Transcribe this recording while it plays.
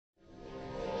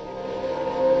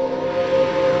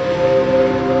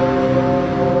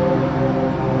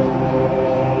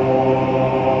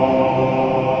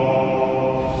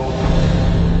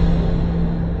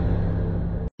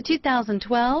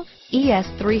2012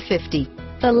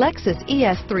 ES350. The Lexus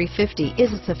ES350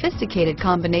 is a sophisticated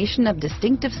combination of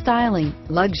distinctive styling,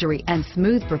 luxury, and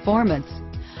smooth performance.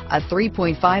 A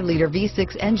 3.5-liter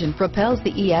V6 engine propels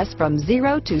the ES from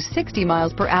 0 to 60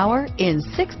 miles per hour in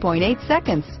 6.8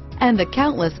 seconds. And the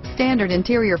countless standard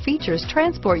interior features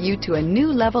transport you to a new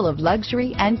level of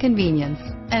luxury and convenience,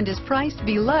 and is priced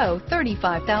below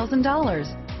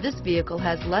 $35,000. This vehicle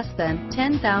has less than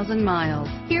 10,000 miles.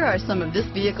 Here are some of this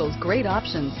vehicle's great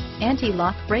options: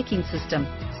 anti-lock braking system,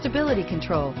 stability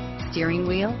control, steering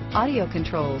wheel audio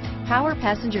controls, power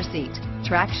passenger seat,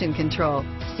 traction control,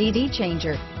 CD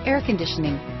changer, air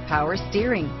conditioning, power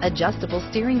steering, adjustable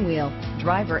steering wheel,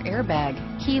 driver airbag,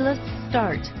 keyless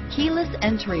start, keyless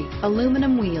entry,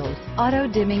 aluminum wheels, auto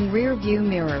dimming rear view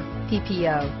mirror,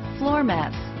 PPO, floor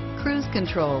mats, cruise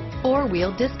control,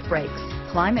 four-wheel disc brakes,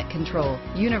 climate control,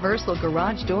 universal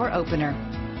garage door opener,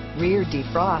 rear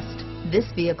defrost. This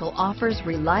vehicle offers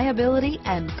reliability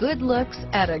and good looks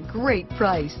at a great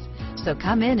price. So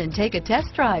come in and take a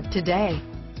test drive today.